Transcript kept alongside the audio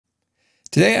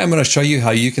Today I'm going to show you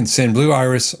how you can send Blue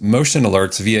Iris motion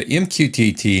alerts via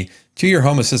MQTT to your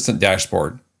Home Assistant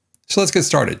dashboard. So let's get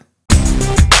started.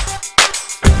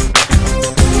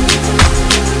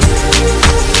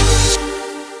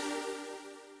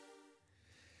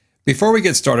 Before we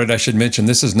get started, I should mention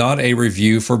this is not a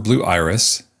review for Blue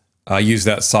Iris. I use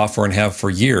that software and have for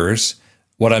years.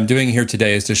 What I'm doing here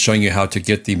today is just showing you how to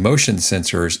get the motion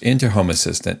sensors into Home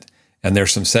Assistant. And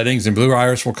there's some settings in Blue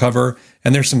Iris we'll cover,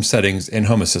 and there's some settings in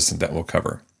Home Assistant that we'll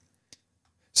cover.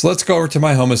 So let's go over to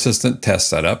my Home Assistant test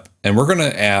setup, and we're going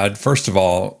to add, first of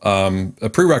all, a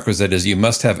prerequisite is you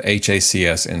must have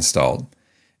HACS installed.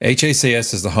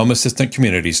 HACS is the Home Assistant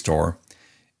Community Store,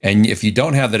 and if you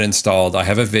don't have that installed, I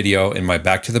have a video in my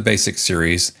Back to the Basics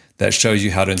series that shows you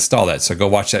how to install that. So go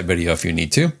watch that video if you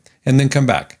need to, and then come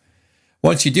back.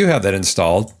 Once you do have that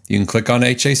installed, you can click on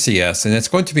HACS, and it's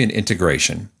going to be an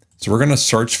integration. So we're going to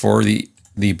search for the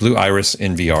Blue Iris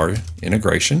NVR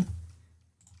integration.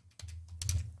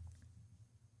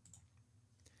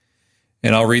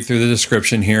 And I'll read through the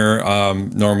description here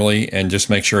normally and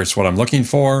just make sure it's what I'm looking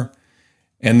for.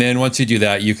 And then once you do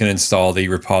that, you can install the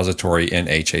repository in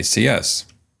HACS.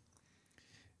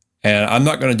 And I'm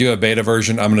not going to do a beta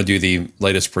version. I'm going to do the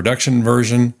latest production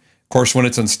version. Of course, when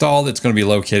it's installed, it's going to be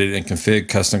located in Config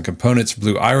Custom Components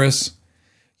Blue Iris.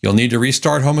 You'll need to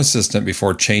restart Home Assistant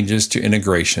before changes to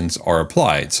integrations are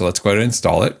applied. So let's go ahead and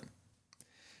install it.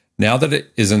 Now that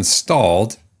it is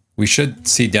installed, we should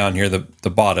see down here the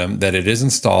bottom that it is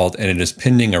installed and it is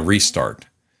pending a restart.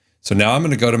 So now I'm going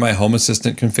to go to my Home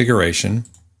Assistant configuration.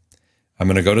 I'm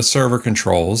going to go to Server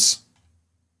Controls.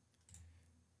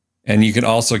 And you can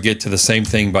also get to the same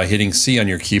thing by hitting C on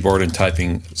your keyboard and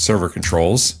typing Server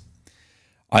Controls.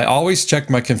 I always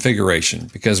check my configuration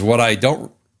because what I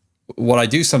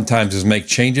do sometimes is make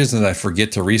changes and I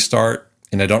forget to restart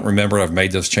and I don't remember I've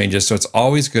made those changes. So it's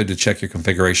always good to check your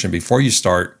configuration before you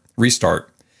restart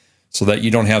so that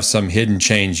you don't have some hidden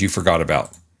change you forgot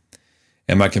about.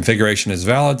 And my configuration is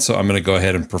valid, so I'm going to go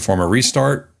ahead and perform a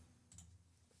restart.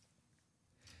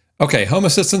 Okay, Home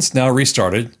Assistant's now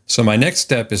restarted. So my next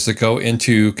step is to go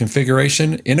into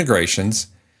Configuration, Integrations,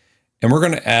 and we're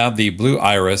going to add the Blue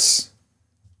Iris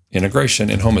integration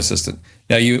in Home Assistant.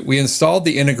 Now we installed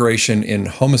the integration in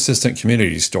Home Assistant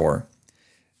Community Store.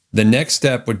 The next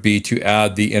step would be to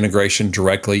add the integration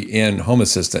directly in Home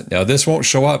Assistant. Now this won't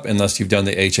show up unless you've done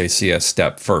the HACS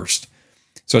step first.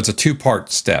 So it's a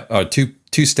two-step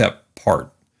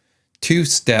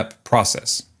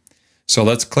process. So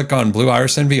let's click on Blue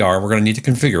Iris NVR. We're going to need to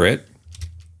configure it.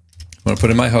 I'm going to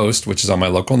put in my host, which is on my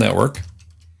local network.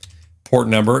 Port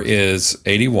number is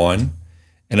 81.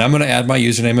 And I'm going to add my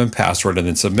username and password and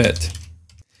then submit.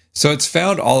 So it's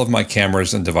found all of my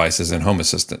cameras and devices in Home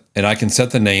Assistant. And I can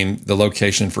set the name, the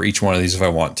location for each one of these if I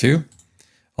want to.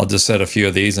 I'll just set a few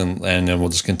of these and then we'll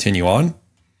just continue on.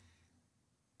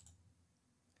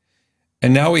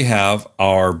 And now we have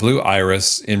our Blue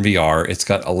Iris NVR. It's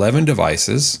got 11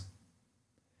 devices.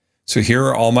 So here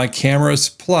are all my cameras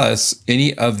plus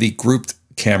any of the grouped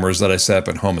cameras that I set up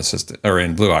in Home Assistant or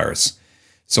in Blue Iris.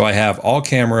 So I have all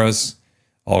cameras,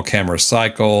 all camera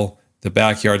cycle, the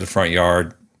backyard, the front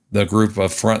yard, the group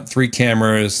of front 3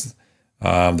 cameras,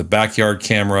 the backyard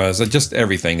cameras, just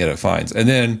everything that it finds. And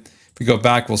then if we go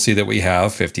back, we'll see that we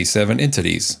have 57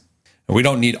 entities. And we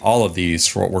don't need all of these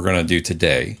for what we're going to do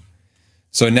today.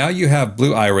 So now you have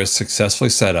Blue Iris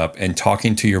successfully set up and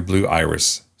talking to your Blue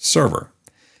Iris server.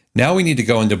 Now we need to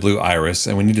go into Blue Iris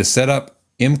and we need to set up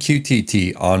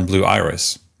MQTT on Blue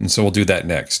Iris. And so we'll do that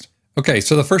next. Okay,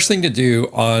 so the first thing to do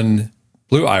on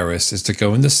Blue Iris is to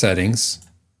go into Settings,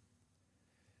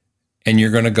 and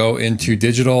you're going to go into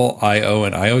Digital I/O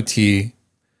and IoT.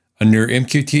 Under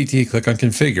MQTT, click on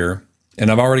Configure,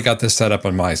 and I've already got this set up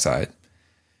on my side.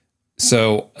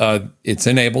 So it's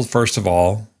enabled first of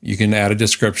all. You can add a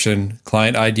description.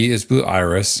 Client ID is Blue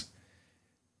Iris,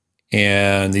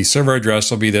 and the server address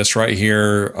will be this right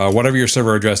here. Whatever your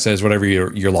server address is, whatever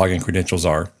your login credentials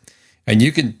are. And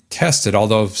you can test it,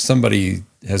 although somebody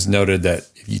has noted that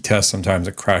if you test, sometimes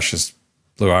it crashes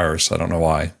Blue Iris. I don't know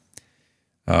why.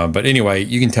 But anyway,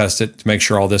 you can test it to make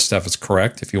sure all this stuff is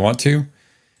correct if you want to.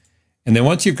 And then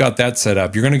once you've got that set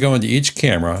up, you're going to go into each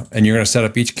camera and you're going to set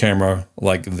up each camera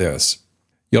like this.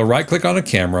 You'll right click on a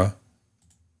camera,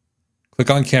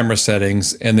 click on camera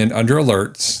settings, and then under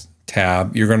alerts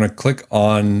tab, you're going to click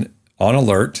on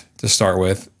alert to start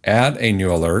with, add a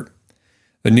new alert.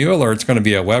 The new alert is going to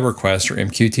be a web request or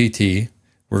MQTT.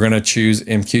 We're going to choose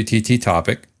MQTT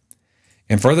topic.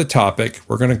 And for the topic,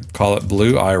 we're going to call it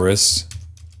Blue Iris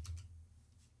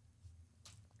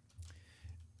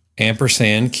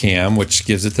ampersand cam, which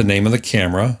gives it the name of the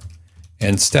camera,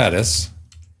 and status.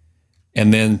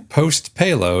 And then post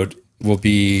payload will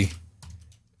be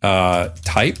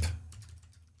type.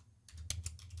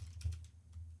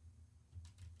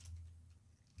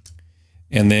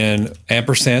 And then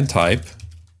ampersand type.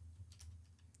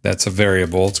 That's a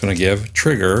variable. It's going to give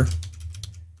trigger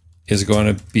is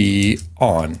going to be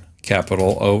on,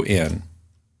 capital O-N.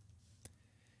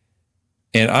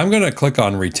 And I'm going to click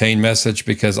on retain message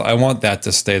because I want that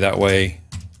to stay that way.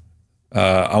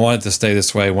 I want it to stay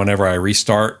this way whenever I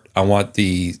restart. I want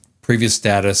the previous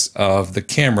status of the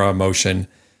camera motion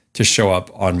to show up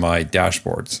on my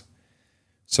dashboards.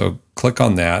 So click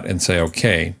on that and say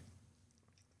OK.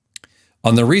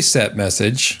 On the reset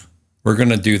message, we're going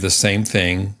to do the same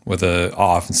thing with a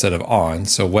off instead of on.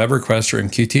 So web request or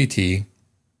MQTT.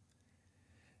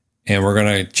 And we're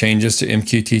going to change this to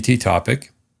MQTT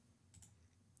topic.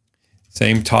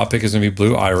 Same topic is going to be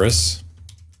Blue Iris.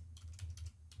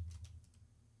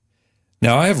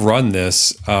 Now I have run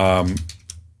this.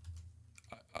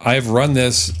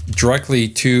 Directly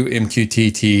to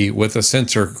MQTT with a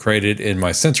sensor created in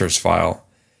my sensors file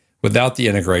without the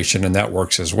integration, and that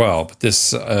works as well. But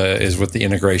this is with the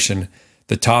integration.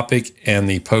 The topic and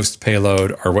the post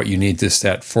payload are what you need to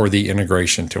set for the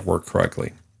integration to work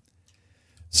correctly.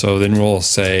 So then we'll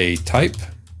say type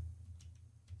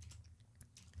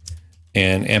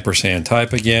and ampersand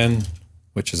type again,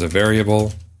 which is a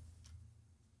variable.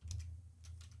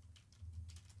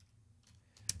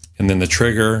 And then the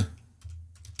trigger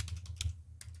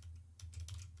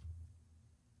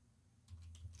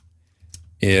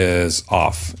is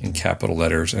off in capital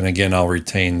letters. And again, I'll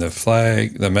retain the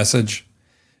flag, the message.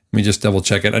 Let me just double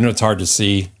check it. I know it's hard to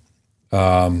see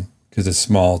because it's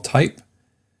small type,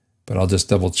 but I'll just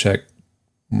double check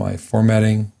my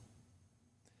formatting.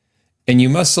 And you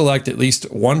must select at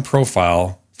least one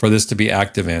profile for this to be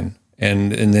active in.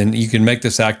 And then you can make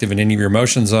this active in any of your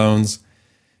motion zones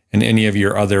and any of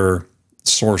your other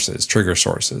sources, trigger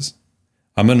sources.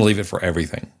 I'm going to leave it for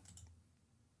everything.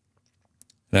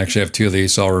 And I actually have two of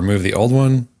these, so I'll remove the old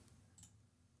one.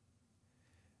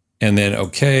 And then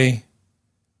OK.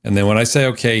 And then when I say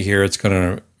OK here, it's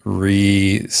going to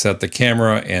reset the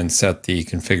camera and set the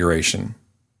configuration.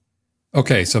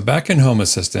 Okay, so back in Home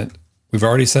Assistant, we've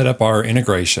already set up our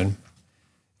integration.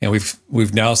 And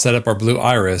we've now set up our Blue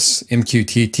Iris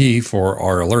MQTT for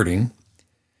our alerting.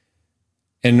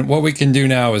 And what we can do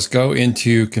now is go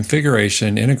into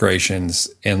configuration integrations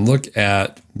and look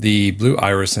at the Blue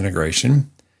Iris integration.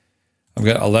 I've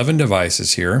got 11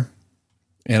 devices here,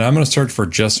 and I'm going to search for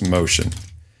just motion.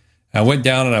 I went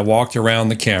down and I walked around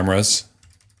the cameras.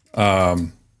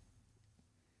 Actually,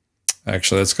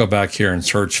 let's go back here and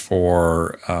search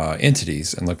for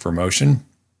entities and look for motion.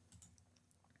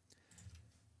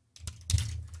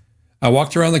 I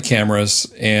walked around the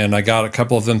cameras and I got a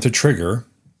couple of them to trigger.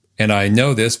 And I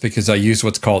know this because I use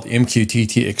what's called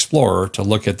MQTT Explorer to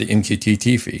look at the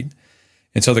MQTT feed.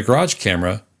 And so the garage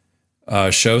camera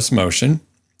shows motion.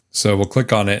 So we'll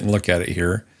click on it and look at it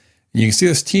here. And you can see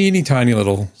this teeny tiny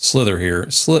little slither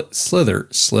here.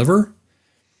 Sliver.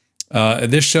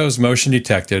 This shows motion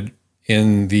detected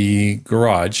in the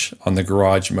garage, on the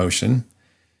garage motion.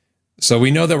 So we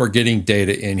know that we're getting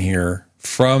data in here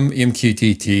from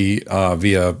MQTT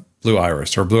via Blue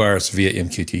Iris, or Blue Iris via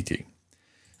MQTT.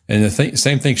 And the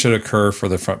same thing should occur for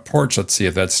the front porch. Let's see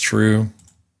if that's true.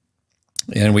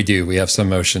 And we do. We have some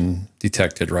motion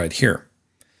detected right here.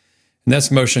 And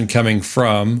that's motion coming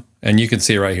from, and you can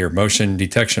see right here, motion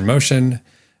detection, motion,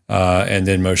 and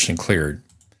then motion cleared.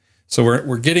 So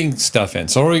we're getting stuff in.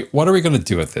 So what are we going to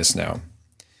do with this now?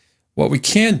 What we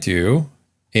can do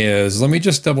is, let me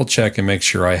just double check and make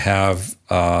sure I have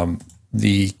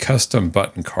the custom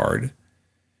button card.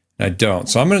 I don't.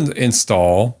 So I'm going to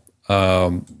install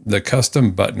the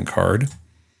custom button card.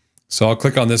 So I'll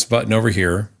click on this button over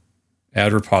here,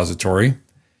 add repository,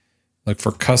 look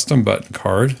for custom button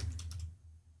card,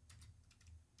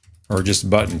 or just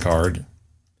button card.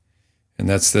 And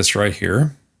that's this right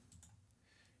here.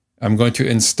 I'm going to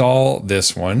install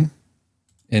this one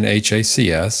in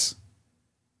HACS.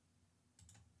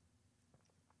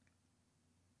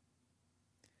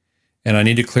 And I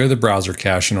need to clear the browser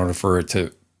cache in order for it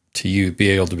to be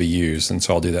able to be used. And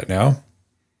so I'll do that now.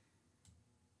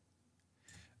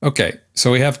 Okay,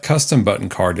 so we have custom button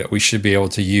card that we should be able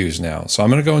to use now. So I'm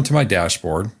going to go into my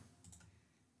dashboard.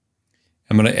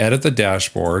 I'm going to edit the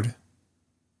dashboard.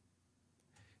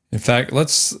 In fact,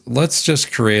 let's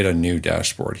just create a new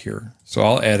dashboard here. So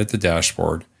I'll edit the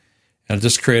dashboard and I'll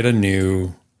just create a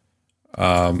new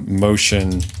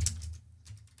motion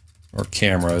or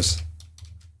cameras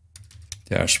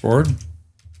dashboard.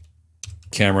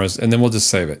 Cameras, and then we'll just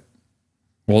save it.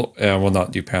 We'll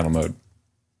not do panel mode.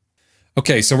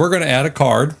 Okay, so we're going to add a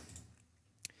card,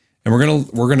 and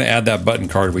we're gonna add that button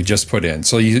card we just put in.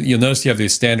 So you'll notice you have the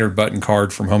standard button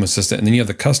card from Home Assistant, and then you have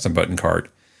the custom button card.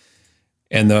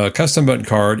 And the custom button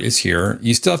card is here.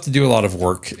 You still have to do a lot of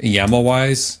work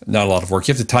YAML-wise, not a lot of work.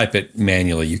 You have to type it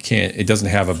manually. You can't. It doesn't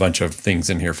have a bunch of things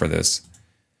in here for this.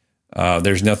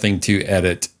 There's nothing to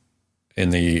edit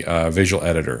in the visual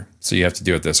editor, so you have to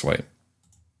do it this way.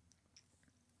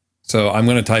 So I'm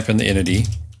going to type in the entity.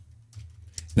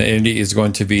 The entity is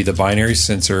going to be the binary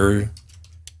sensor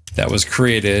that was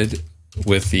created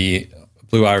with the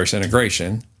Blue Iris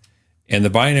integration. And the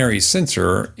binary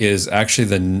sensor is actually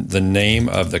the name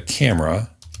of the camera,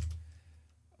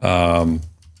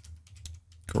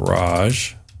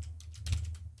 garage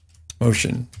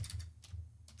motion.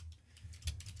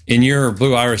 In your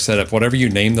Blue Iris setup, whatever you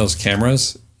name those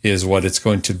cameras is what it's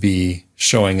going to be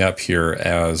showing up here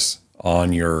as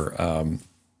on your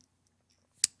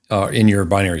in your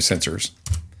binary sensors.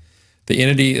 The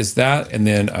entity is that, and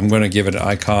then I'm going to give it an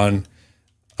icon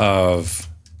of,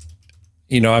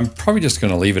 I'm probably just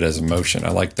going to leave it as a motion. I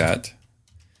like that.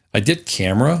 I did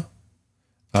camera,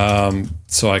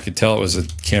 so I could tell it was a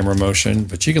camera motion,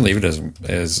 but you can leave it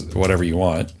as whatever you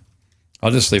want.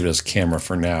 I'll just leave it as camera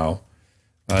for now.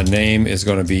 Name is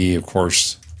going to be, of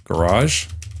course, garage.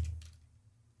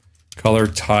 Color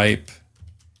type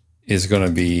is going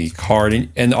to be card.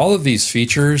 And all of these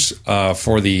features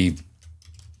for the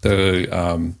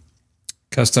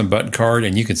custom button card,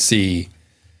 and you can see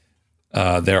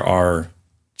there are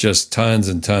just tons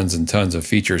and tons and tons of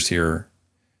features here.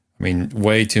 I mean,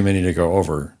 way too many to go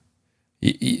over.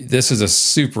 This is a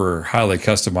super highly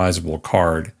customizable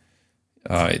card.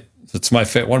 It's one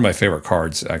of my favorite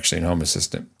cards, actually, in Home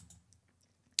Assistant.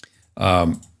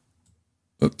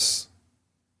 Oops.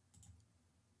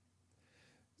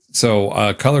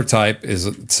 So color type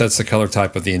sets the color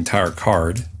type of the entire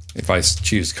card, if I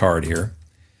choose card here.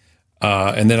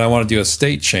 And then I want to do a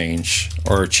state change,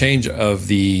 or a change of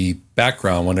the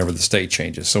background whenever the state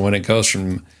changes. So when it goes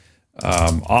from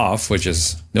off, which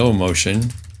is no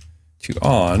motion, to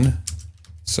on,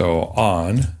 so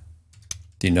on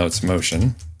denotes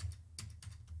motion.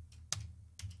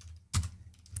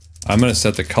 I'm going to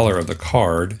set the color of the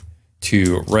card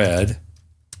to red,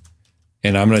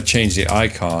 and I'm going to change the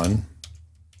icon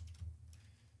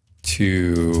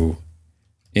to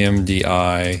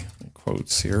MDI,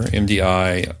 quotes here,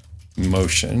 MDI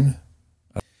motion.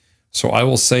 So I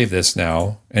will save this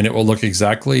now, and it will look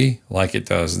exactly like it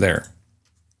does there.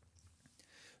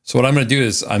 So what I'm going to do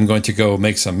is I'm going to go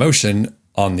make some motion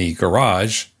on the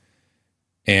garage,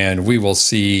 and we will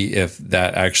see if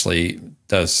that actually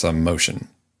does some motion.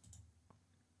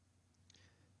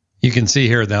 You can see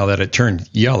here now that it turned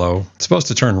yellow. It's supposed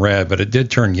to turn red, but it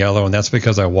did turn yellow, and that's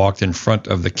because I walked in front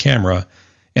of the camera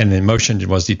and the motion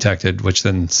was detected, which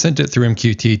then sent it through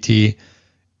MQTT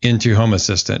into Home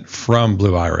Assistant from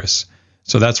Blue Iris.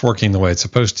 So that's working the way it's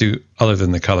supposed to, other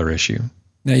than the color issue.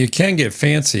 Now you can get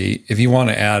fancy if you want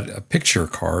to add a picture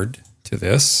card to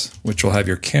this, which will have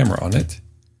your camera on it.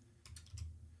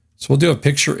 So we'll do a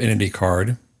picture entity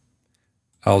card.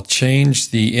 I'll change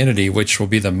the entity, which will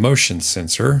be the motion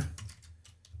sensor.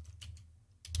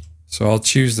 So I'll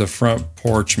choose the front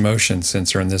porch motion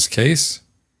sensor in this case.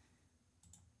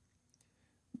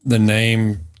 The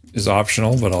name is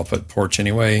optional, but I'll put porch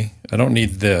anyway. I don't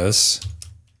need this.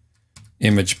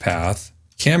 Image path.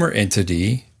 Camera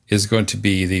entity is going to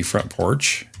be the front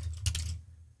porch.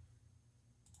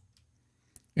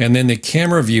 And then the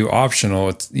camera view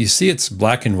optional, you see it's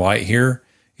black and white here.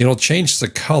 It'll change the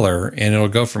color, and it'll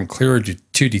go from clear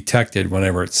to detected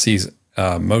whenever it sees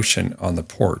motion on the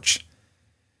porch.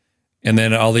 And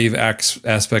then I'll leave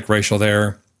aspect ratio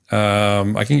there.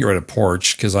 I can get rid of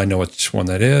porch because I know which one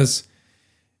that is.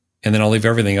 And then I'll leave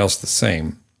everything else the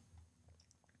same.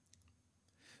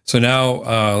 So now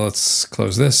let's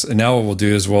close this. And now what we'll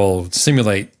do is we'll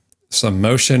simulate some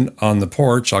motion on the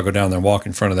porch. I'll go down there and walk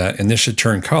in front of that. And this should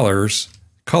turn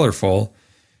colorful,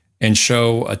 and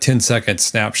show a 10-second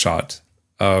snapshot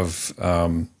of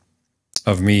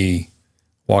me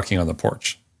walking on the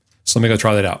porch. So let me go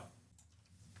try that out.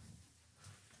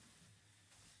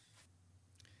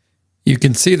 You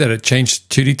can see that it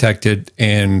changed to detected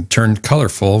and turned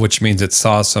colorful, which means it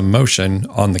saw some motion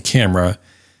on the camera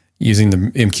using the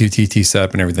MQTT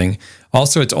setup and everything.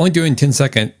 Also, it's only doing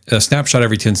a snapshot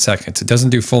every 10 seconds. It doesn't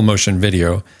do full motion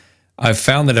video. I've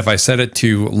found that if I set it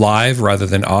to live rather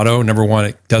than auto, number one,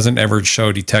 it doesn't ever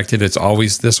show detected. It's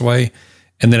always this way.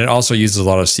 And then it also uses a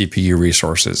lot of CPU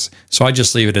resources. So I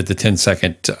just leave it at the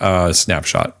 10-second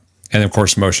snapshot. And of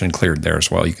course, motion cleared there as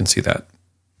well. You can see that.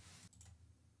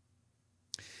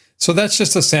 So that's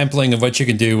just a sampling of what you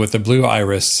can do with the Blue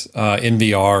Iris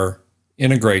NVR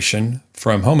integration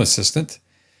from Home Assistant.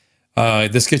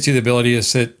 This gets you the ability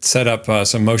to set up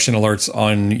some motion alerts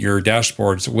on your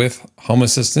dashboards with Home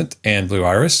Assistant and Blue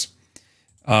Iris.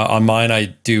 On mine,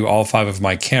 I do all 5 of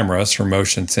my cameras for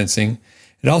motion sensing.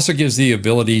 It also gives the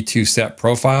ability to set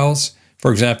profiles.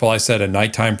 For example, I set a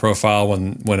nighttime profile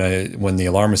when the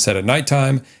alarm is set at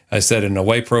nighttime. I set an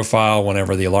away profile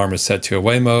whenever the alarm is set to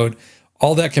away mode.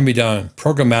 All that can be done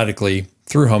programmatically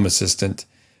through Home Assistant,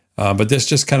 but this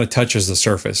just kind of touches the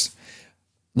surface.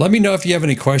 Let me know if you have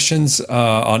any questions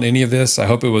on any of this. I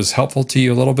hope it was helpful to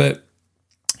you a little bit.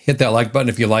 Hit that like button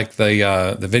if you liked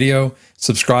the video.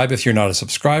 Subscribe if you're not a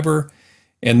subscriber.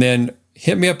 And then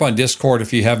hit me up on Discord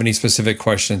if you have any specific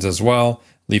questions as well.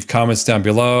 Leave comments down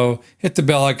below. Hit the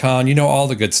bell icon. You know, all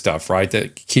the good stuff, right?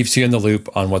 That keeps you in the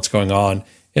loop on what's going on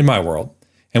in my world.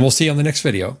 And we'll see you on the next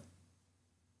video.